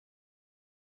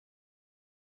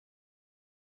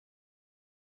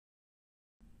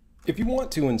If you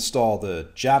want to install the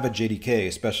Java JDK,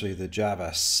 especially the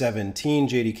Java 17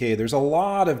 JDK, there's a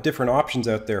lot of different options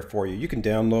out there for you. You can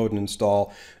download and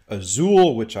install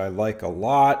Azul, which I like a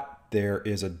lot. There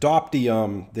is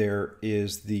Adoptium, there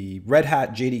is the Red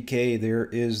Hat JDK, there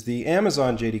is the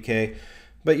Amazon JDK.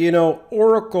 But you know,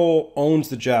 Oracle owns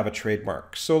the Java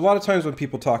trademark. So a lot of times when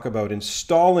people talk about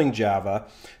installing Java,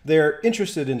 they're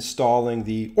interested in installing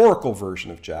the Oracle version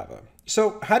of Java.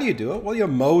 So how do you do it? Well, you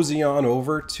mosey on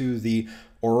over to the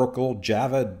Oracle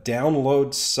Java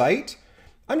download site.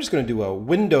 I'm just going to do a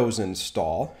Windows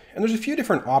install, and there's a few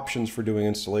different options for doing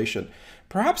installation.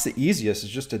 Perhaps the easiest is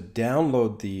just to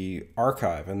download the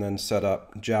archive and then set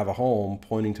up Java Home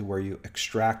pointing to where you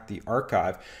extract the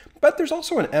archive. But there's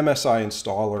also an MSI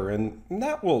installer, and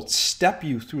that will step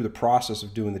you through the process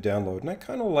of doing the download. And I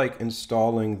kind of like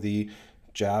installing the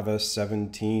Java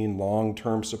 17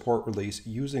 long-term support release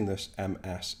using this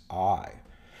MSI.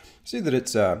 See that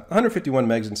it's 151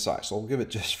 megs in size, so we'll give it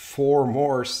just 4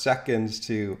 more seconds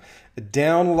to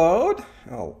download.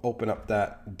 I'll open up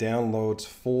that downloads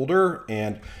folder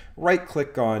and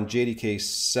right-click on JDK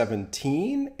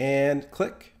 17 and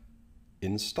click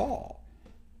install.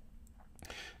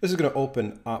 This is going to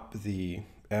open up the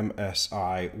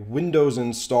MSI Windows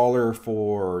installer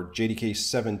for JDK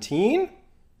 17.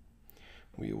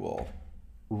 We will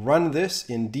run this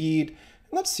indeed.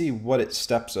 Let's see what it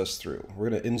steps us through. We're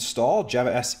going to install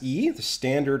Java SE, the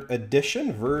standard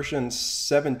edition, version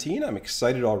 17. I'm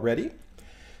excited already.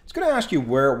 It's going to ask you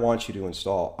where it wants you to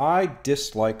install. I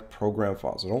dislike program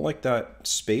files. I don't like that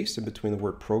space in between the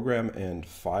word program and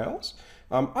files.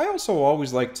 I also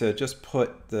always like to just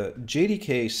put the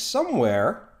JDK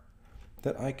somewhere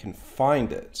that I can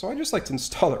find it. So I just like to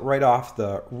install it right off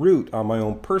the root on my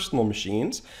own personal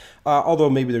machines. Although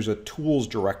maybe there's a tools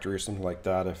directory or something like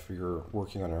that if you're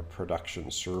working on a production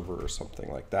server or something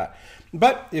like that.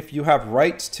 But if you have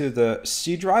rights to the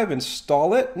C drive,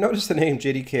 install it. Notice the name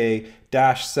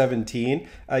JDK-17.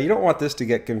 You don't want this to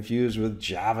get confused with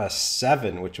Java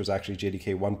 7, which was actually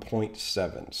JDK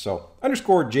 1.7. So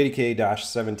underscore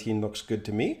JDK-17 looks good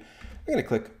to me. I'm going to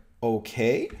click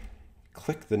OK.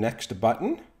 Click the next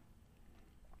button.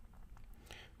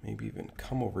 Maybe even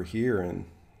come over here and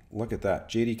look at that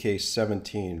JDK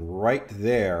 17 right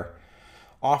there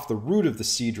off the root of the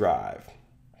C drive.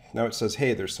 Now it says,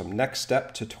 hey, there's some next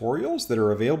step tutorials that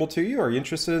are available to you. Are you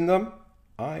interested in them?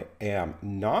 I am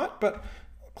not, but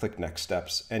I'll click next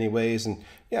steps anyways. And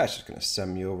yeah, it's just going to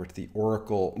send me over to the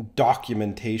Oracle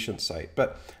documentation site.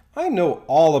 But I know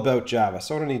all about Java,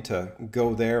 so I don't need to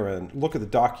go there and look at the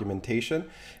documentation.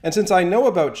 And since I know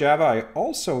about Java, I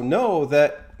also know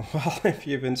that, well, if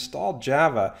you've installed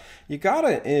Java, you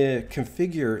gotta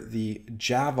configure the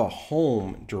Java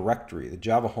Home directory, the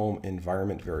Java Home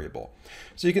environment variable.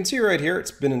 So you can see right here,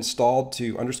 it's been installed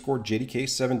to underscore JDK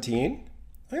 17.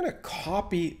 I'm gonna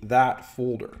copy that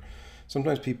folder.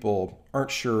 Sometimes people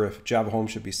aren't sure if Java Home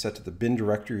should be set to the bin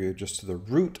directory or just to the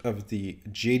root of the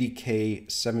JDK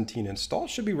 17 install. It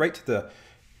should be right to the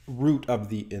root of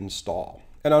the install.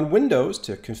 And on Windows,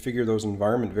 to configure those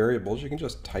environment variables, you can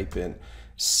just type in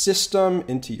system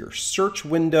into your search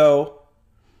window.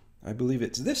 I believe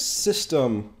it's this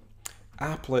system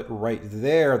applet right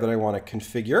there that I want to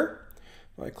configure.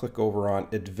 I click over on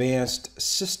advanced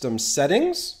system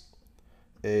settings.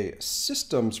 A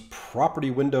systems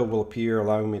property window will appear,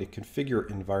 allowing me to configure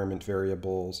environment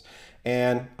variables.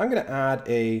 And I'm going to add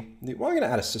a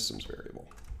systems variable.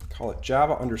 Call it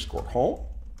Java underscore home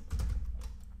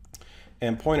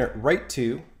and point it right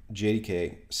to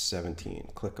JDK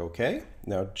 17. Click OK.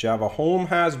 Now Java Home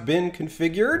has been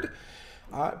configured.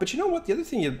 But you know what? The other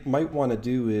thing you might want to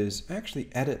do is actually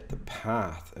edit the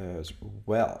path as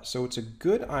well. So it's a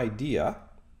good idea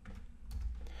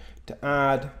to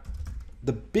add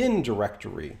the bin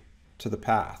directory to the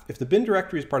path. If the bin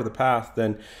directory is part of the path,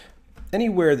 then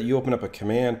anywhere that you open up a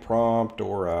command prompt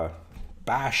or a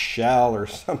bash shell or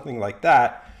something like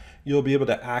that, you'll be able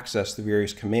to access the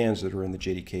various commands that are in the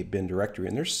JDK bin directory.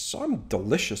 And there's some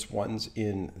delicious ones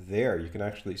in there. You can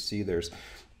actually see there's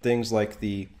things like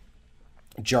the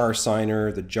jar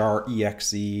signer, the jar exe,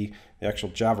 the actual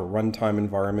Java runtime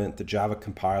environment, the Java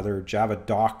compiler, Java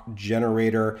doc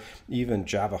generator, even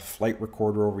Java flight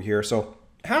recorder over here. So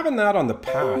having that on the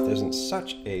path isn't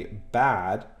such a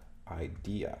bad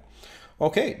idea.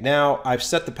 Okay, now I've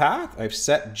set the path, I've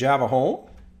set Java Home.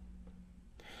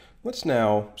 Let's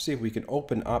now see if we can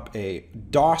open up a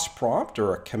DOS prompt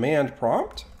or a command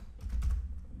prompt.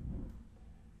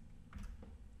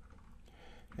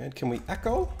 And can we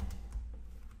echo?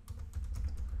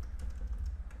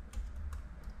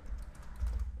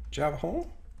 Java Home.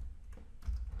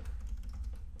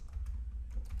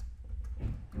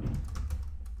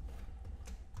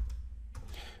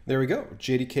 There we go,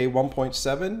 JDK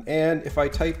 1.7. And if I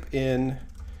type in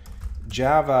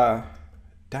Java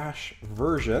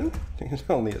 -version, there's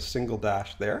only a single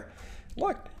dash there.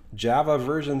 Look, Java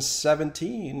version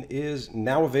 17 is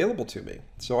now available to me.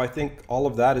 So I think all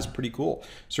of that is pretty cool.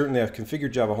 Certainly I've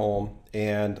configured Java Home,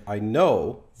 and I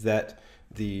know that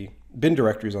the bin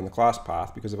directory is on the class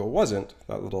path, because if it wasn't,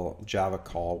 that little Java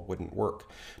call wouldn't work.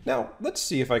 Now, let's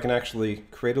see if I can actually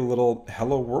create a little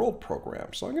Hello World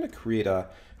program. So I'm going to create a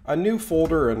new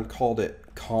folder and called it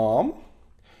com.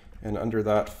 And under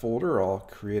that folder, I'll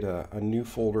create a new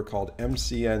folder called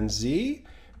mcnz.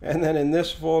 And then in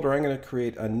this folder, I'm going to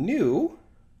create a new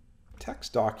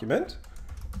text document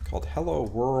called hello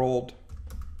world.java.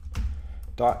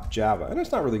 And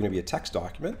it's not really going to be a text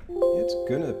document. It's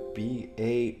going to be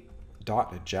a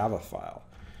 .java file.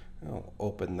 I'll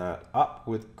open that up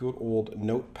with good old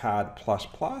Notepad++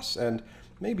 and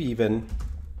maybe even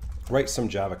write some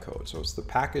Java code. So it's the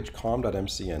package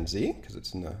com.mcnz, because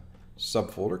it's in the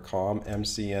subfolder com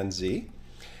mcnz.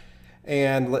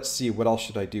 And let's see, what else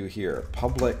should I do here?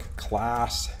 Public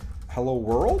class hello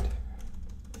world.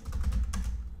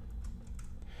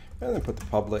 And then put the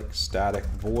public static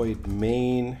void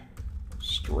main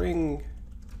string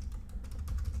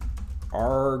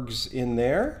args in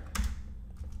there.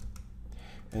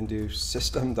 And do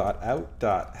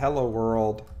system.out.hello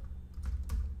world.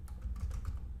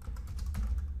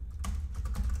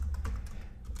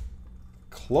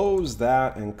 Close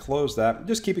that and close that.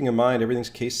 Just keeping in mind everything's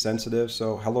case sensitive,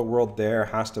 so hello world there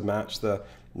has to match the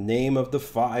name of the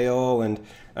file, and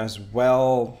as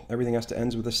well everything has to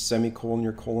end with a semicolon.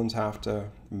 Your colons have to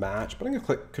match. But I'm going to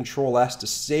click Control S to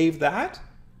save that.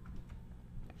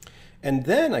 And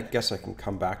then I guess I can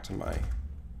come back to my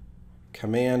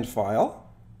command file.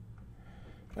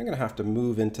 I'm going to have to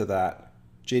move into that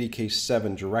JDK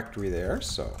 7 directory there.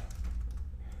 So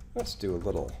let's do a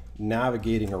little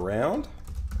navigating around.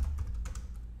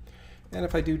 And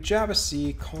if I do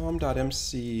javac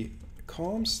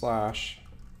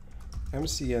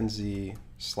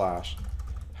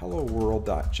com/mcnz/hello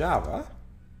world.java,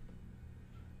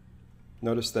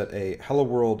 notice that a hello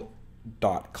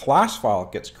world.class file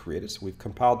gets created. So we've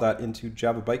compiled that into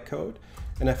Java bytecode.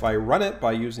 And if I run it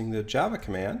by using the Java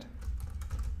command,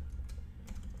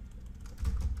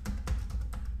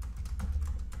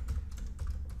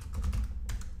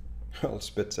 well, it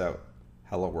spits out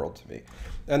hello world to me.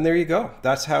 And there you go.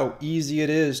 That's how easy it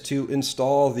is to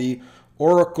install the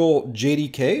Oracle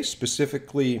JDK,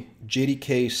 specifically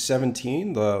JDK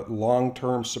 17, the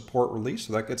long-term support release.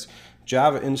 So that gets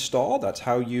Java installed. That's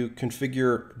how you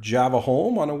configure Java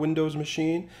Home on a Windows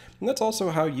machine. And that's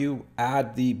also how you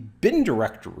add the bin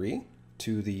directory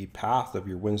to the path of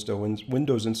your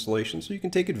Windows installation, so you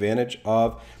can take advantage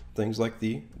of things like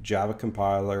the Java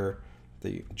compiler,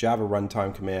 the Java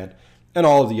runtime command, and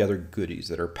all of the other goodies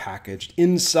that are packaged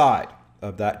inside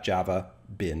of that Java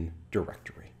bin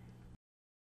directory.